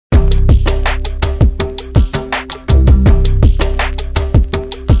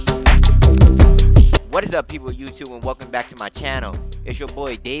What is up, people of YouTube, and welcome back to my channel. It's your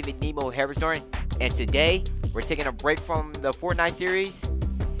boy David Nemo Harrison, and today we're taking a break from the Fortnite series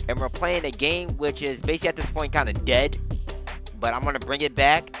and we're playing a game which is basically at this point kind of dead, but I'm gonna bring it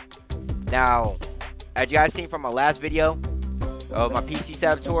back. Now, as you guys seen from my last video of my PC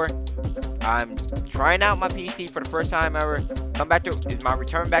setup tour, I'm trying out my PC for the first time ever. Is my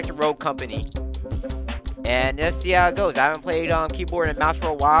return back to Rogue Company, and let's see how it goes. I haven't played on keyboard and mouse for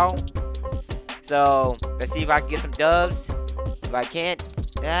a while, so let's see if I can get some dubs. If I can't,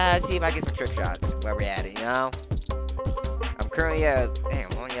 let's see if I get some trick shots while we're at it, you know? I'm currently at,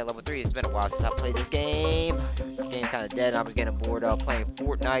 damn, I'm only at level 3. It's been a while since I played this game. This game's kind of dead. I was getting bored of playing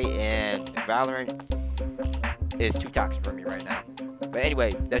Fortnite, and Valorant is too toxic for me right now. But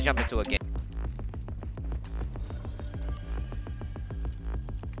anyway, let's jump into a game.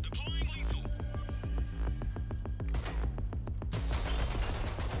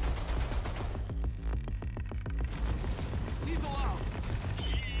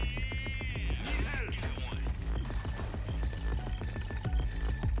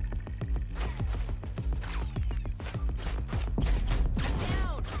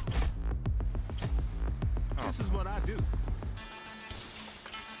 This is what I do.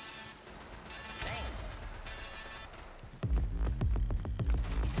 Thanks.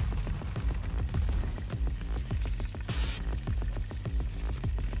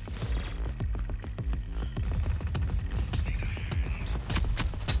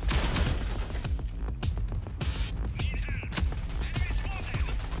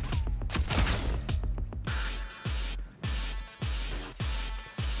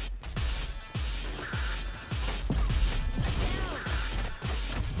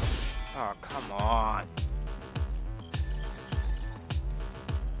 Oh, come on.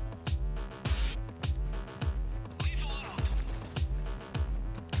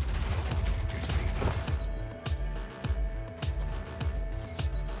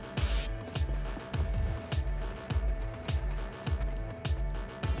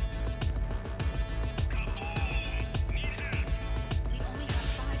 We only have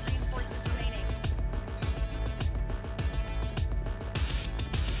 5 reinforcements remaining.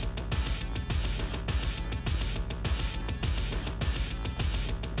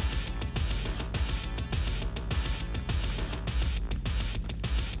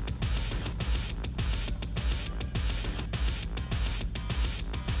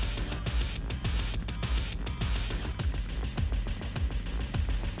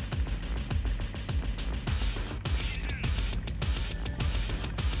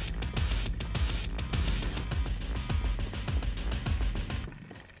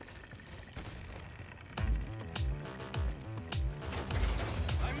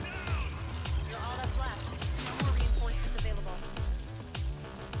 You're all that's left. No more reinforcements available.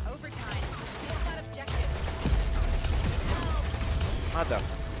 Overtime. Get that objective. Help.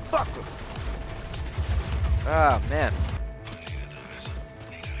 Motherfucker. Oh, man.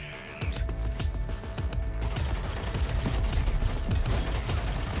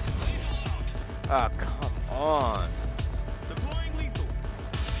 Oh, come on. Deploying lethal.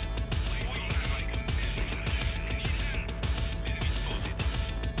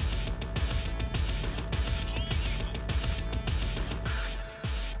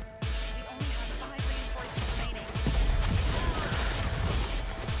 We only have 5 reinforcements remaining.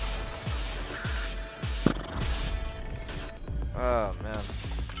 Oh, man.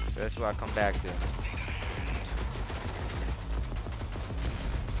 That's what I come back to.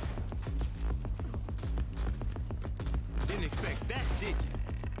 Didn't expect that, did you?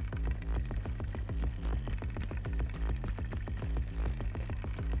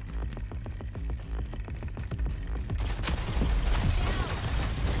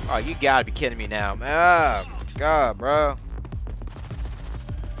 Oh, you gotta be kidding me now. Oh, God, bro.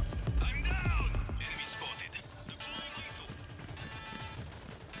 I'm down. Enemy spotted.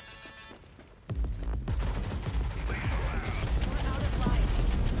 We're out of life.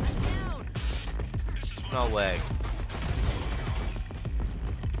 I'm down. No way.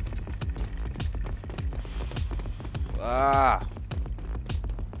 Ah.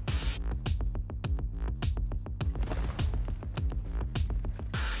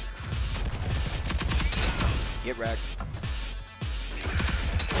 Get wrecked.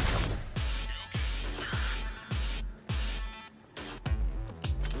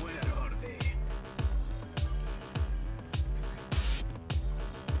 Where are they?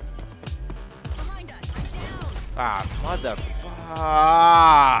 Behind us. I'm down. Ah, motherfucker. I'm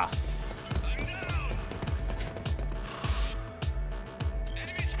down.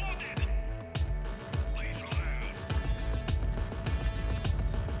 Enemy spotted. Lethal round.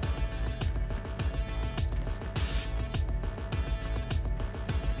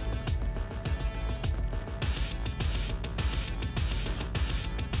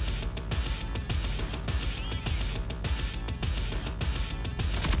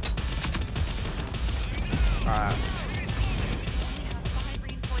 Uh, Only have 5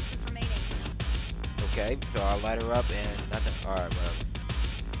 reinforcements remaining. okay, so I'll light her up and nothing. Alright, whatever.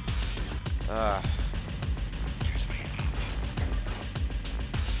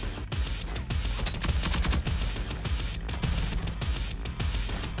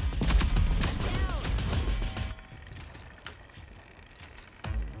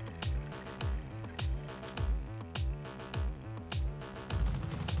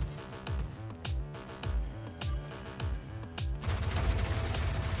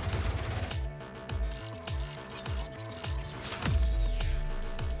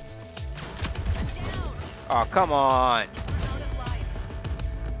 Oh, come on. Out of life.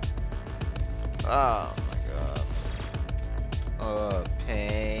 Oh my god. Oh,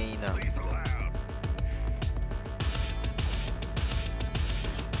 pain. Lethal out.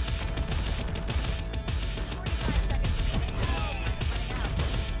 45 seconds remaining. Running out.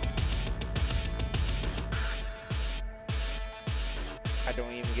 I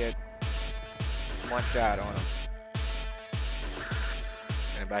don't even get one shot on him.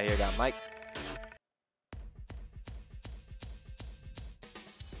 Anybody here got Mike?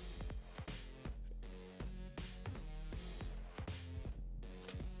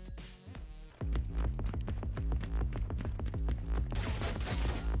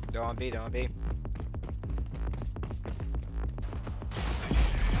 They're on B, they're on B.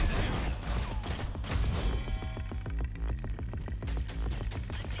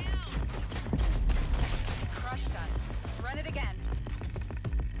 Crushed us. Run it again.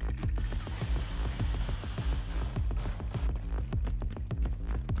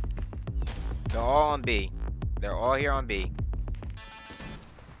 They're all on B. They're all here on B.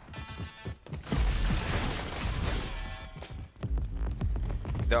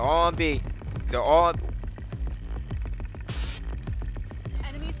 They're all on B. They're all.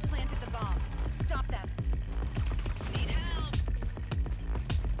 Enemies planted the bomb. Stop them. Need help.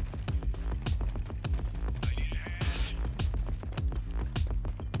 I need a hand.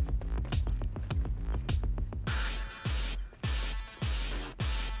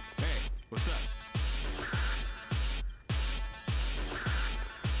 Hey, what's up?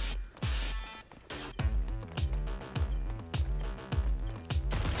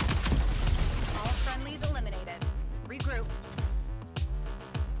 All friendlies eliminated. Regroup.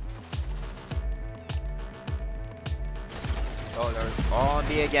 Oh, they're all on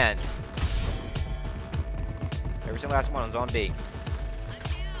B again. Every single last one was on B.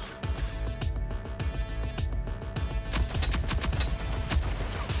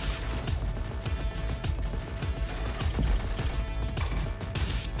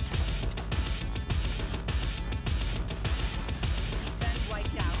 Then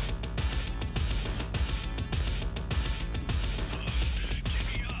wiped out.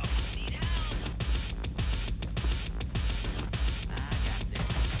 Need help.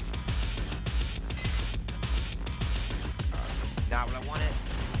 Not what I wanted.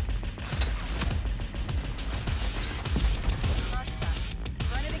 Crushed us.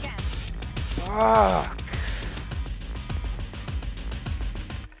 Run it again. Fuck.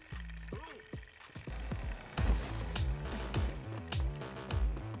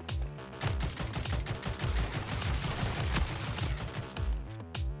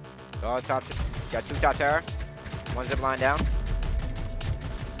 Oh, top. Got two top tower. One zip line down. Bomb's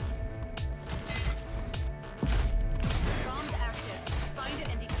active. Find it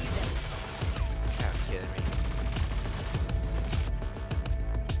and defuse it. You're kidding me.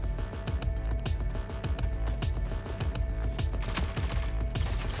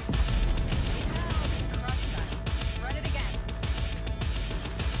 Crushed us. Run it again.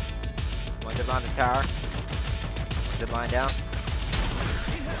 One zip line this tower. One zip line down.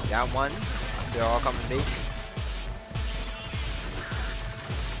 Down one. They're all coming B.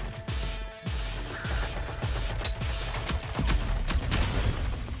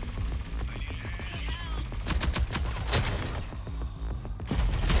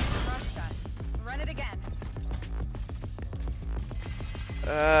 Crushed us. Run it again.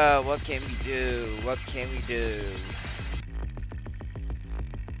 What can we do? What can we do?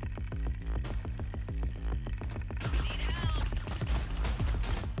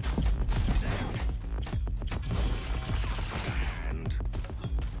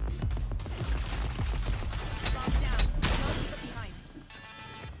 Bomb's down. Don't leave it behind.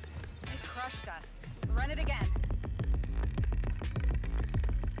 They crushed us. Run it again.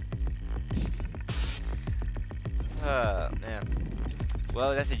 Man.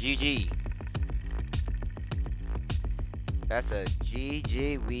 Well, that's a GG. That's a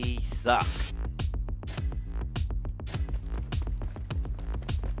GG. We suck.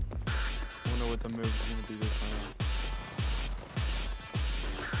 Una know what the move is gonna be this time.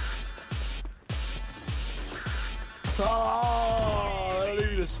 Oh, I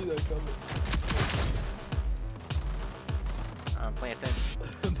didn't even see that coming. I'm planting.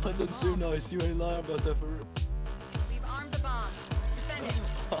 Nothing too nice. You ain't lying about that for real. We've armed the bomb. Defend it.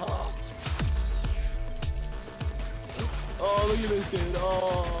 Oh, look at this kid.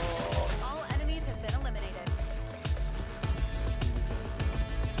 Oh. All enemies have been eliminated.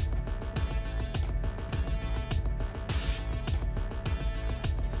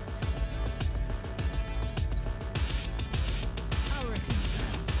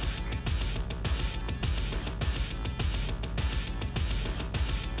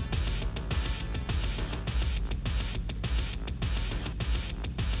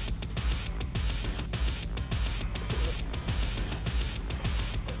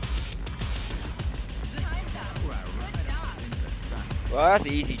 Time's up. Good job. Well, that's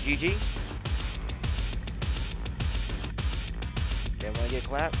an easy GG. Didn't want to get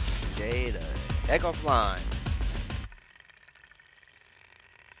clapped. Jay, the heck offline.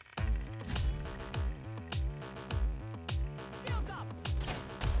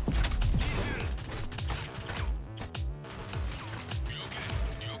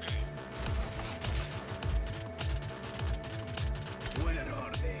 Where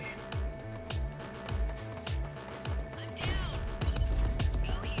are they?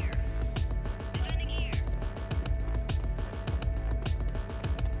 Go here. Defending here.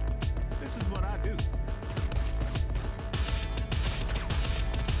 This is what I do.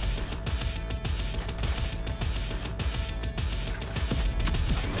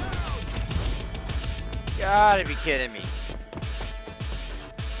 Gotta be kidding me.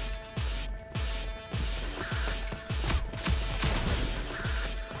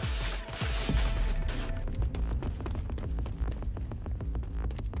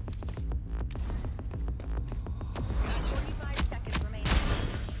 Got 45 seconds remaining.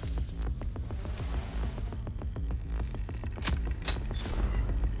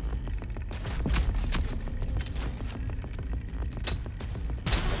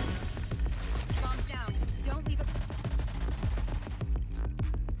 Bombs down. Don't leave it.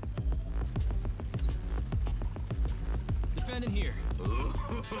 Defending here.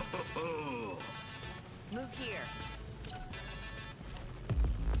 Move here.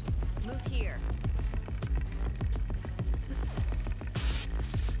 Move here.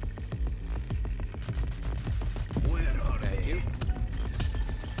 Where are Thank they? you.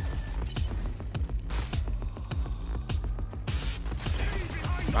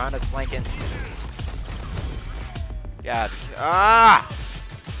 Ronda's flanking. God. Ah!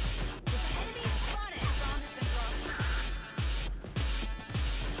 Enemy spotted. Bomb has been dropped.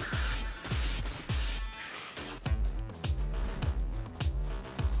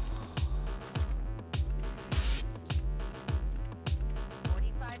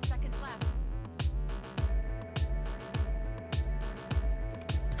 Forty-five seconds left.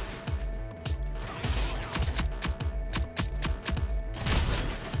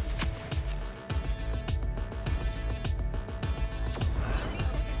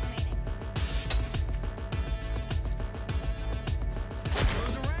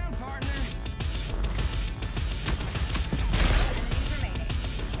 Goes around, partner. Enemies remaining.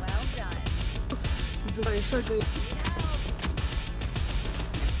 Well done. Bro, you're so good.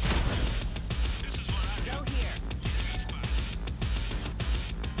 This is what I do. Go here.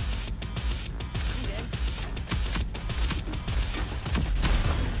 I'm good.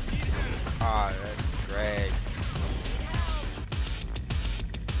 Ah, that's great.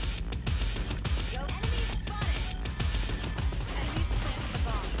 Go. Enemies spotted. Enemies planted the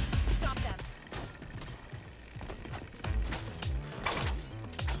bomb. Stop them.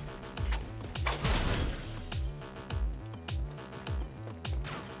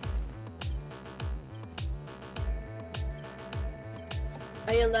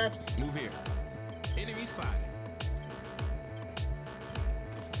 On your left. Move here. Enemy spotted.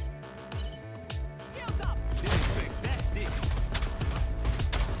 Shield up. Didn't expect that, did you?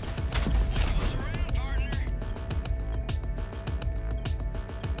 Goes around, partner.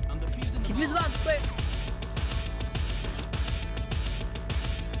 I'm defusing the Defuse the bomb, quick.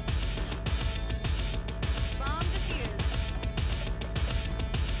 Bomb defused.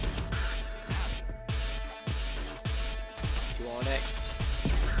 You on it?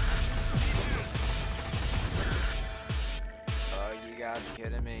 Oh, you gotta be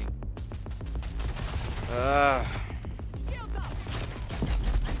kidding me. Shield up.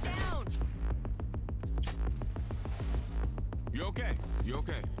 I'm down. You okay? You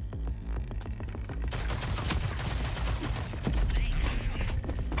okay?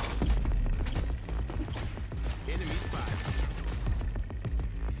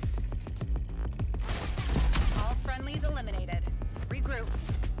 All friendlies eliminated. Regroup.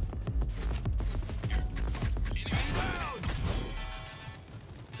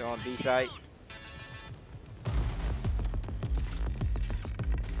 Go on B site.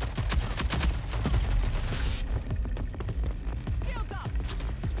 Shields up.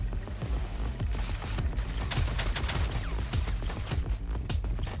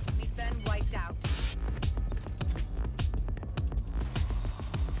 We've been wiped out.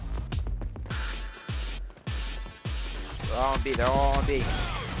 They're all on B. They're all on B.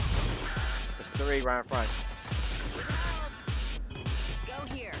 There's 3 right in front.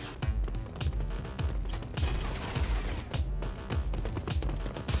 Go here.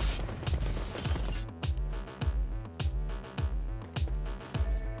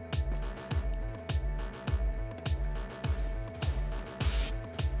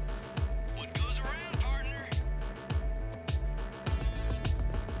 What goes around, partner?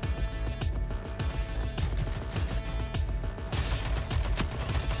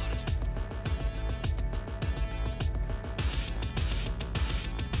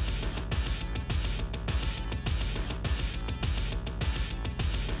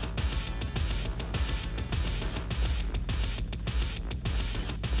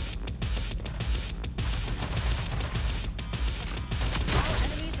 All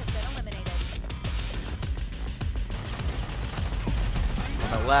enemies have been eliminated. On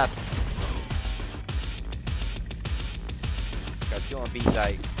the left. Got 2 on B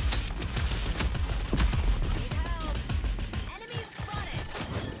site. Need help. Enemies spotted.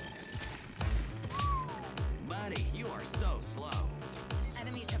 Buddy, you are so slow.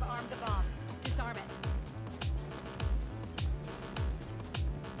 Enemies have armed the bomb. Disarm it.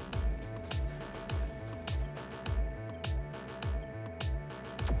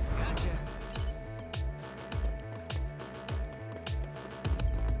 Gotcha.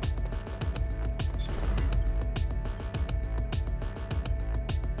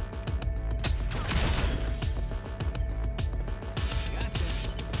 Gotcha.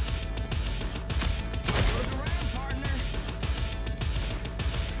 What goes around, partner?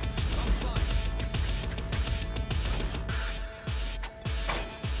 I'm spotted.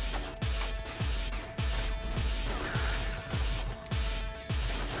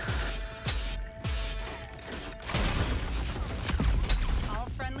 All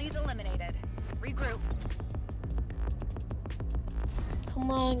friendlies eliminated. Regroup.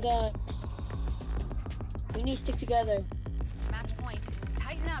 Come on, guys. We need to stick together. Match point.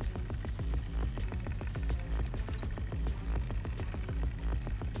 Tighten up.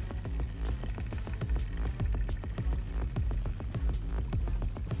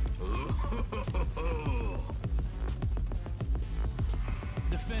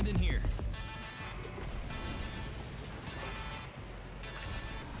 Defending here.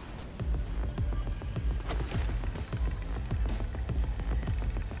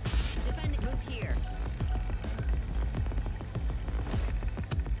 Defend. Move here.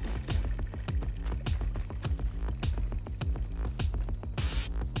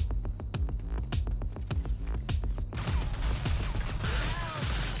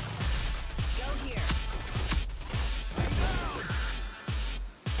 Go here.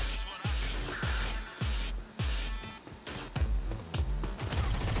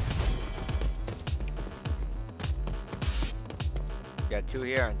 Got 2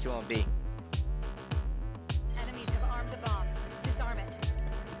 here and 2 on B. Enemies have armed the bomb. Disarm it.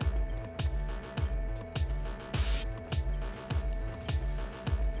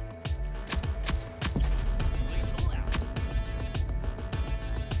 Lethal out.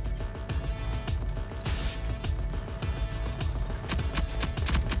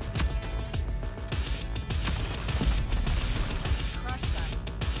 Crushed us.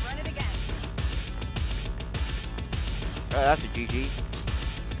 Run it again. Oh, that's a GG.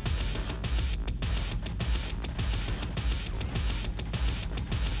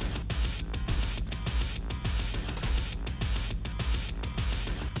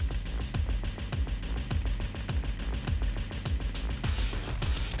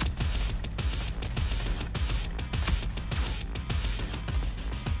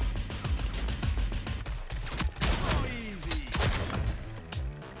 Oh, easy.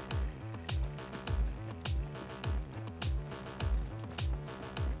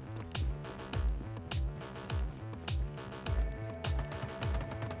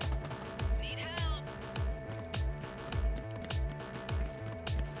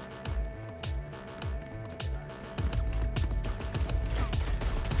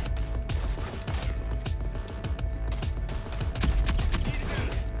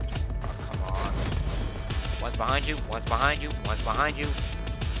 behind you. One's behind you. One's behind you.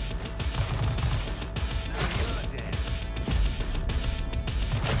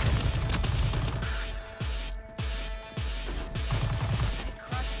 They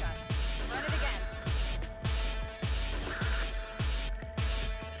crushed us. Run it again.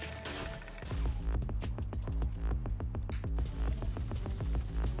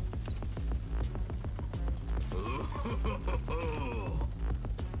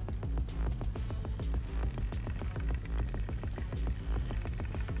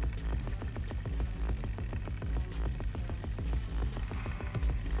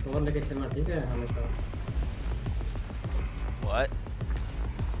 Cover लेके चलना ठीक है हमेशा What?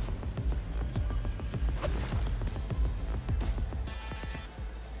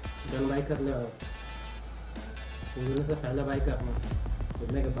 जल by कर ले से पहले बाई करना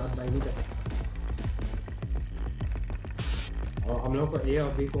खुलने के बाद बाई नहीं कर सकते और हम लोग को ए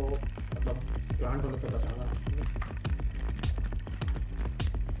और बी को मतलब प्लांट होने से बचाना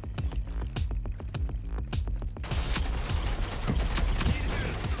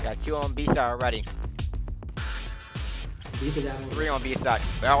Got 2 on B side already. B पे जा रहे 3 on B side.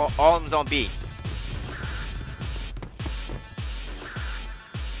 All of them's on B.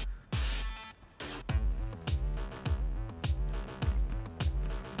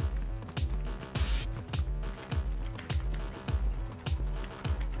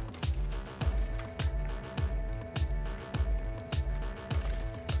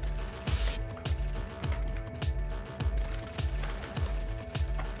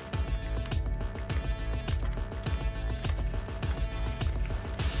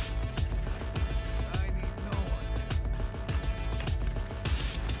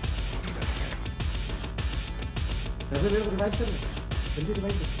 वैसे मेरे को रिवाइव कर जल्दी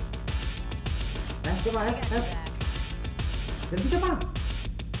रिवाइव कर ऐसे I got your back. जल्दी दबा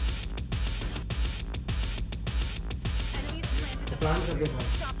Enemies planted the प्लान कर दे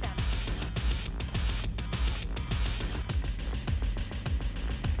Stop them.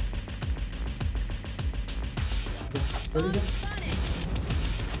 जल्दी जा Stunning.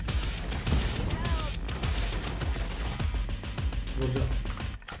 Help. रुक जा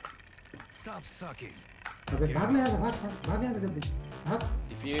Stop sucking. अबे भाग ले यार भाग यहाँ से जल्दी भाग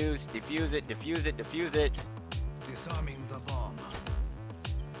Defuse, defuse it, defuse it, defuse it. Disarming the bomb.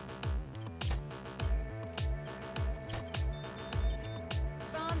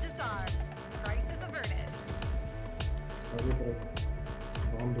 Bomb disarmed. Crisis averted. अभी तो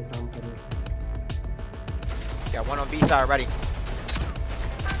बॉम्ब डिसआर्म करने Got 1 on B side already.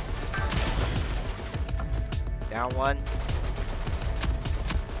 Down 1.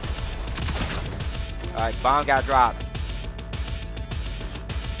 Alright, bomb got dropped.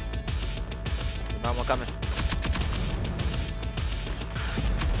 Another one coming.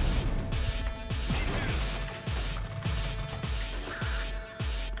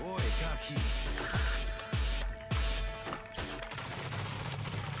 Oi, Gaki.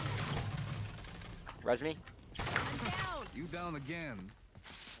 Res me? Down. You down again.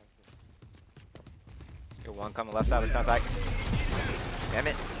 Got 1 coming left side, it sounds like. Damn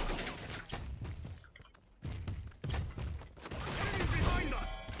it. Enemies behind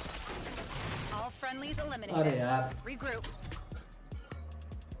us. All friendlies अरे eliminated. यार Regroup.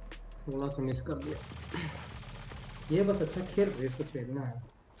 थोड़ा सा miss कर दिया ये बस अच्छा खेल रहे इसको छेड़ना है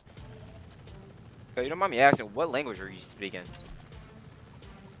You don't mind me asking, what language are you speaking?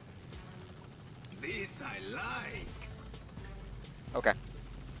 This I like. Okay.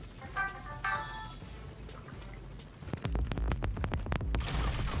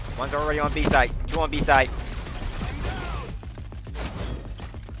 One's already on B side. 2 on B side.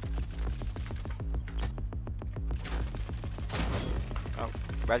 Oh,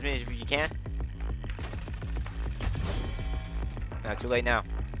 res me if you can. Not too late now.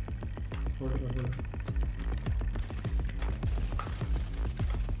 Hold कर hold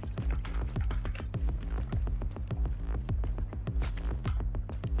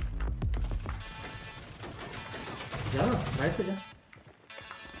जा right पे जा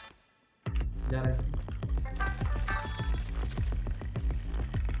जा right से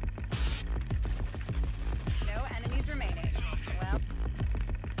No enemies remaining. Well,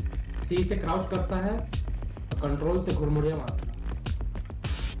 सी से crouch करता है control से घुरमुड़िया मारता है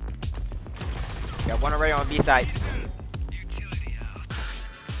Got 1 already on B side. Utility out.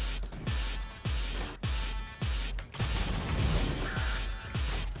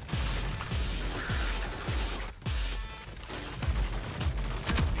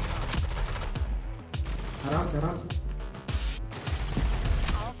 आराम से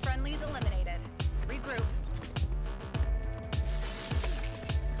all friendlies eliminated. Regroup.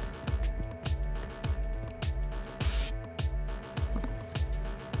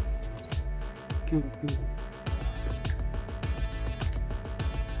 Q.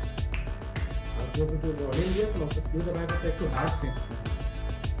 और जो तो रोलिंग है तो उसको क्यों दबाएगा तो एक तो डार्ट फेंकता है।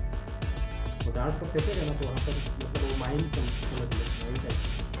 वो डार्ट को फेंकेगा ना तो वहाँ पर मतलब वो माइंड समझ ले माइंड है।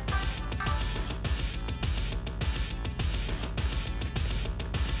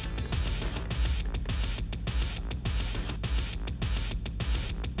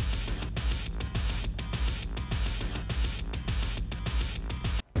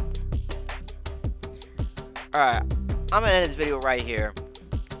 Alright, I'm gonna end this video right here.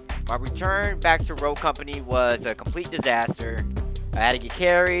 My return back to Road Company was a complete disaster. I had to get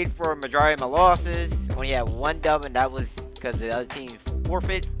carried for a majority of my losses. Only had one dub, and that was because the other team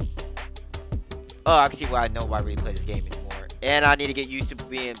forfeit. Oh, I can see why I know why I really play this game anymore. And I need to get used to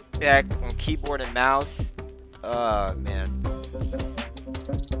being back on keyboard and mouse. Oh, man.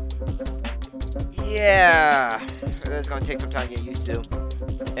 Yeah, that's gonna take some time to get used to.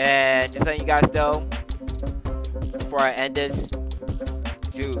 And just letting you guys know, before I end this,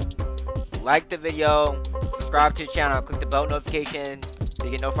 to like the video, subscribe to the channel, click the bell notification so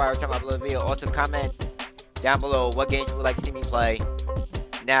you get notified every time I upload a video. Also comment down below what games you would like to see me play.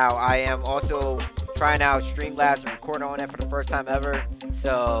 Now, I am also trying out Streamlabs and recording on it for the first time ever,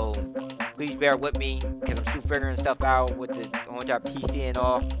 so please bear with me because I'm still figuring stuff out with the on job PC and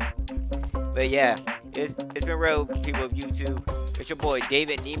all. But yeah, it's been real, people of YouTube. It's your boy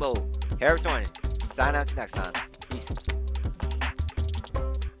David Nemo Harrison. Sign out to next time.